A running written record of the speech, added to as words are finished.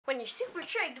you're super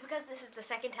trigged because this is the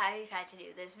second time you've had to do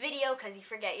this video because you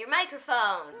forget your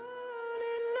microphone.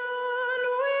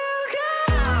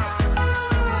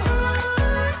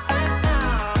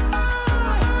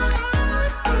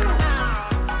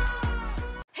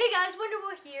 Hey guys,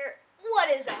 Wonderboy here. What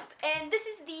is up? And this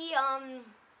is the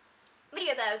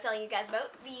video that I was telling you guys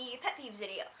about, the pet peeves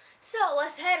video. So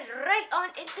let's head right on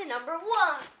into number 1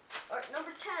 or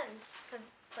number 10 because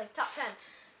it's like top 10.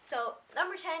 So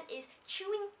number 10 is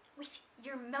chewing with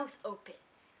your mouth open.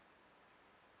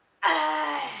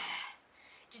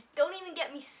 Just don't even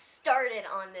get me started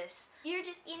on this. You're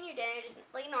just eating your dinner, just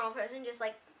like a normal person, just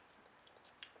like,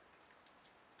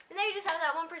 and then you just have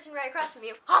that one person right across from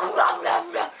you.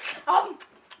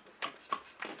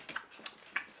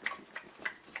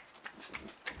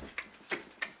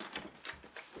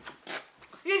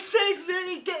 Your face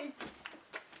really good.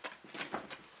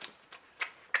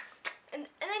 And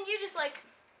then you're just like,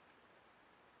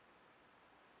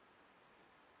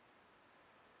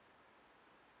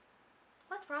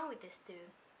 what's wrong with this dude?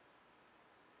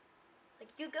 Like,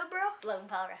 you good, bro? Logan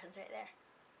Paul reference right there.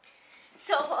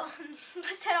 So,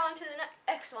 let's head on to the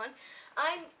next one.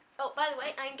 Oh, by the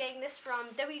way, I'm getting this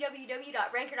from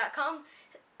www.ranker.com,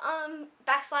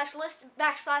 /list,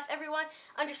 /everyone,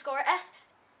 _s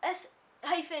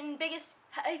hyphen biggest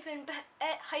hyphen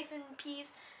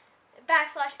peeves,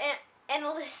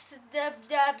 /analyst,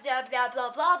 blah,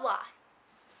 blah, blah.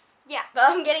 Yeah, but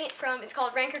I'm getting it from, it's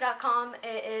called ranker.com.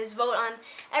 It is vote on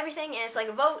everything, and it's like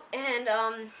a vote. And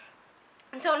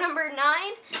so number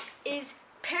 9 is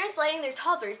parents letting their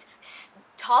toddlers,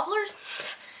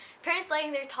 parents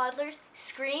letting their toddlers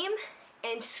scream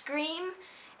and scream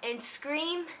and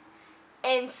scream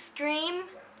and scream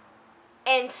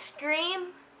and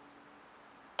scream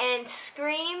and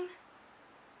scream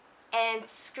and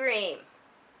scream.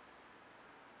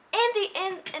 And the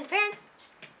parents,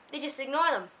 they just ignore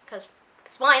them, cause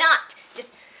why not?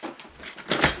 Just,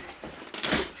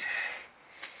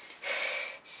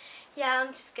 yeah,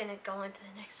 I'm just gonna go on to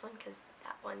the next one, cause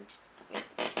that one just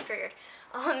triggered.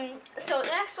 So the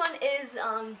next one is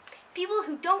people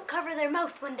who don't cover their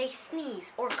mouth when they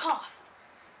sneeze or cough.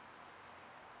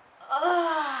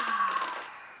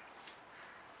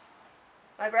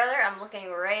 My brother, I'm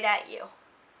looking right at you.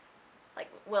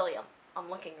 Like William, I'm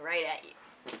looking right at you.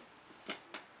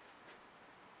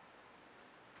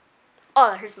 Oh,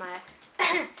 that hurts my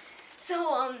eye.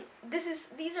 So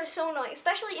these are so annoying,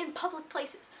 especially in public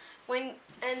places. And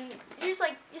you're just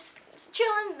like just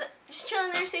chilling there.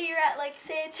 Say you're at, like,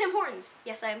 say Tim Hortons.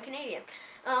 Yes, I am Canadian.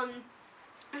 And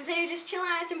say you're just chilling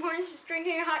at Tim Hortons, just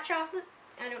drinking your hot chocolate.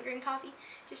 I don't drink coffee.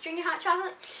 Just drinking hot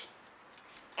chocolate.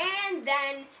 And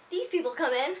then these people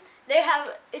come in. They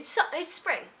have it's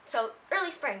spring, so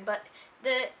early spring, but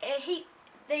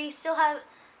they still have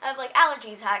like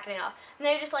allergies hacking off, and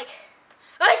they're just like,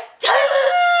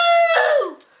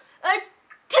 achoo!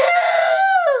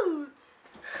 Achoo!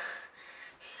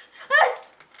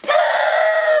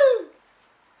 Achoo!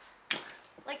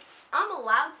 Like, I'm a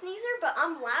loud sneezer, but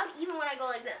I'm loud even when I go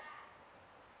like this.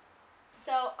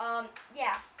 So,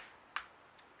 yeah.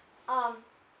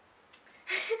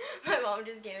 My mom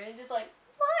just gave me just like,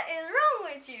 what is wrong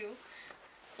with you?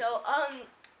 So,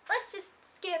 let's just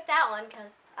skip that one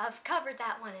because I've covered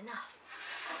that one enough.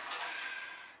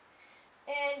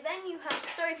 And then you have,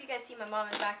 sorry if you guys see my mom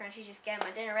in the background, she's just getting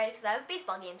my dinner ready because I have a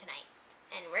baseball game tonight.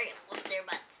 And we're going to whoop their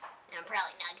butts. And I'm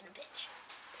probably not going to pitch.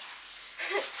 Yes.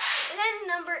 And then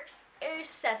number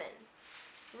 7,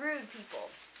 rude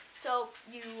people. So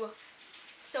you're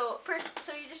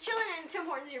just chilling in Tim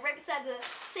Hortons, you're right beside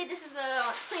say this is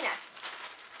the Kleenex.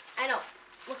 I know,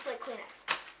 looks like Kleenex.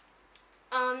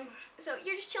 So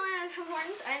you're just chilling at Tim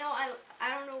Hortons. I know, I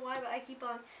don't know why, but I keep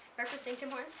on referencing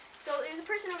Tim Hortons. So there's a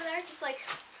person over there, just like,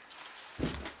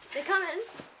 they come in,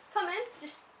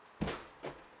 just,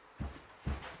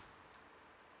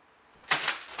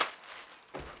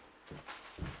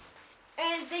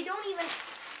 and they don't even,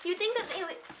 you'd think that they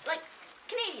would, like,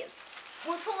 Canadian,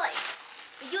 more polite,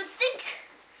 but you would think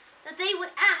that they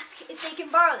would ask if they can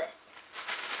borrow this.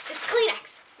 It's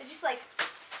Kleenex. They're just like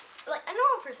a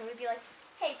normal person would be like,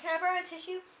 hey, can I borrow a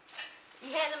tissue?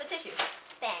 You hand them a tissue.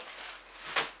 Thanks.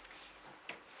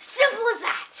 Simple as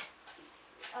that.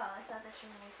 Oh, I thought that should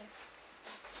be nice there.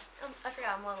 I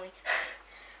forgot I'm lonely.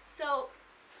 So,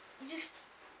 just,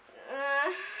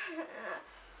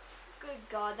 good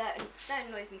God, that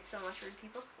annoys me so much, rude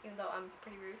people, even though I'm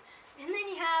pretty rude. And then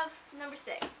you have number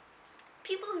 6,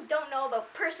 people who don't know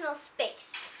about personal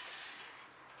space.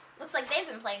 Looks like they've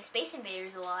been playing Space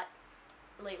Invaders a lot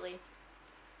lately.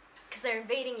 Because they're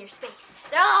invading your space.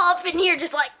 They're all up in here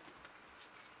just like,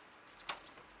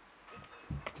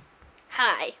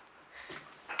 Hi.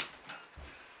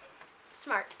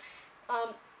 Smart.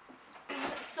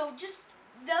 So just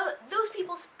those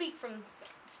people speak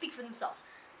for themselves.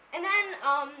 And then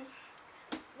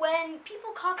when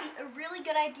people copy a really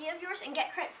good idea of yours and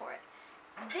get credit for it,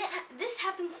 this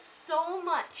happens so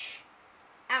much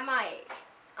at my age.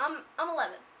 I'm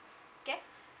 11. Okay.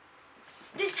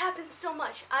 This happens so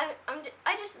much. I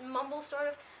just mumble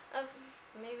sort of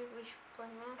maybe we should play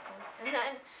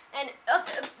Manhunt, and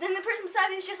then the person beside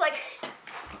me is just like,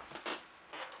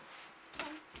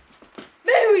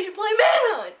 maybe we should play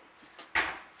Manhunt.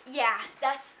 Yeah,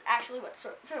 that's actually what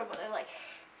sort of what I like.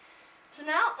 So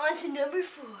now on to number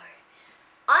 4.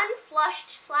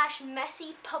 Unflushed /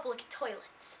 messy public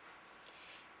toilets.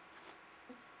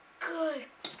 Good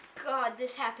God,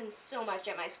 this happens so much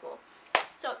at my school.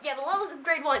 So you have a little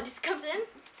grade 1 just comes in,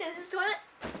 says this is toilet.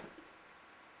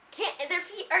 Their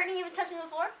feet aren't even touching the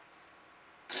floor.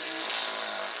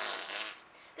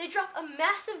 They drop a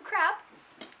massive crap,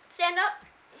 stand up,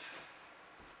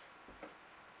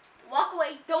 walk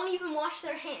away, don't even wash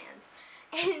their hands,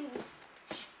 and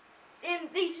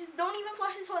they just don't even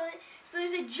flush the toilet. So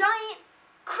there's a giant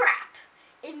crap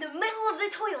in the middle of the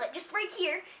toilet, just right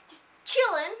here, just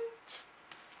chilling.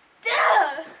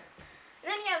 And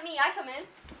then you have me, I come in,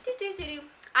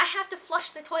 I have to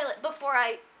flush the toilet before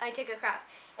I take a crap.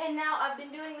 And now I've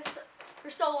been doing this for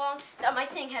so long that my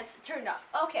thing has turned off.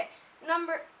 Okay, I'm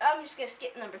just gonna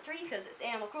skip number 3 because it's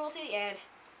animal cruelty, and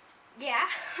yeah.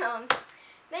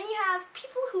 Then you have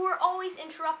people who are always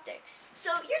interrupting.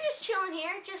 So you're just chilling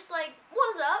here, just like,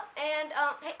 what's up? And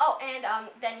hey,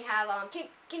 then you have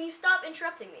can you stop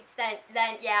interrupting me?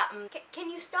 Then yeah,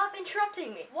 can you stop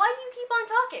interrupting me? Why do you keep on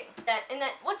talking? And then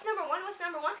what's number 1? What's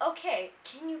number 1? Okay,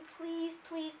 can you please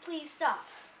stop?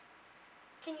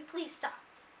 Can you please stop?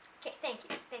 Okay, thank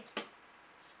you.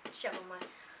 Shovel my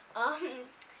and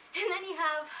then you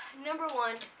have number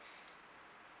 1,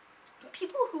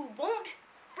 people who won't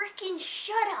freaking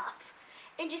shut up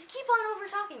and just keep on over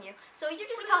talking you. So you're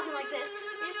just talking like this.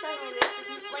 You're just talking like this,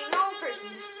 just like a normal person,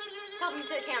 just talking to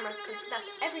the camera, because that's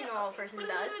what every normal person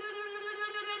does.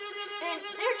 And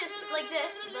they're just like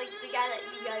this, like the guy that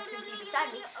you guys can see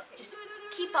beside me. Just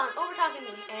keep on over talking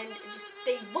me, and just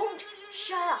they won't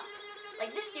shut up.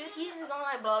 Like this dude, he's just going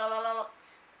like blah blah blah blah.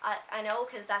 I know,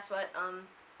 because that's what I'm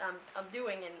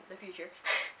doing in the future.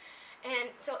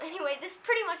 And so anyway, this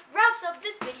pretty much wraps up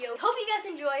this video. Hope you guys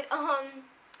enjoyed.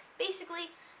 Basically,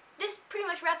 this pretty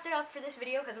much wraps it up for this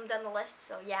video because I'm done the list.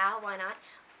 So yeah, why not?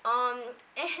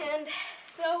 And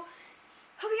so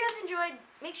hope you guys enjoyed.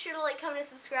 Make sure to like, comment, and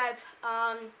subscribe.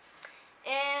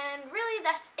 And really,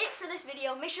 that's it for this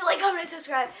video. Make sure to like, comment, and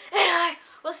subscribe. And I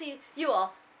will see you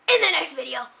all in the next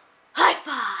video. High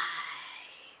five.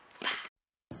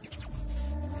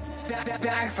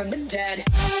 Back from the dead.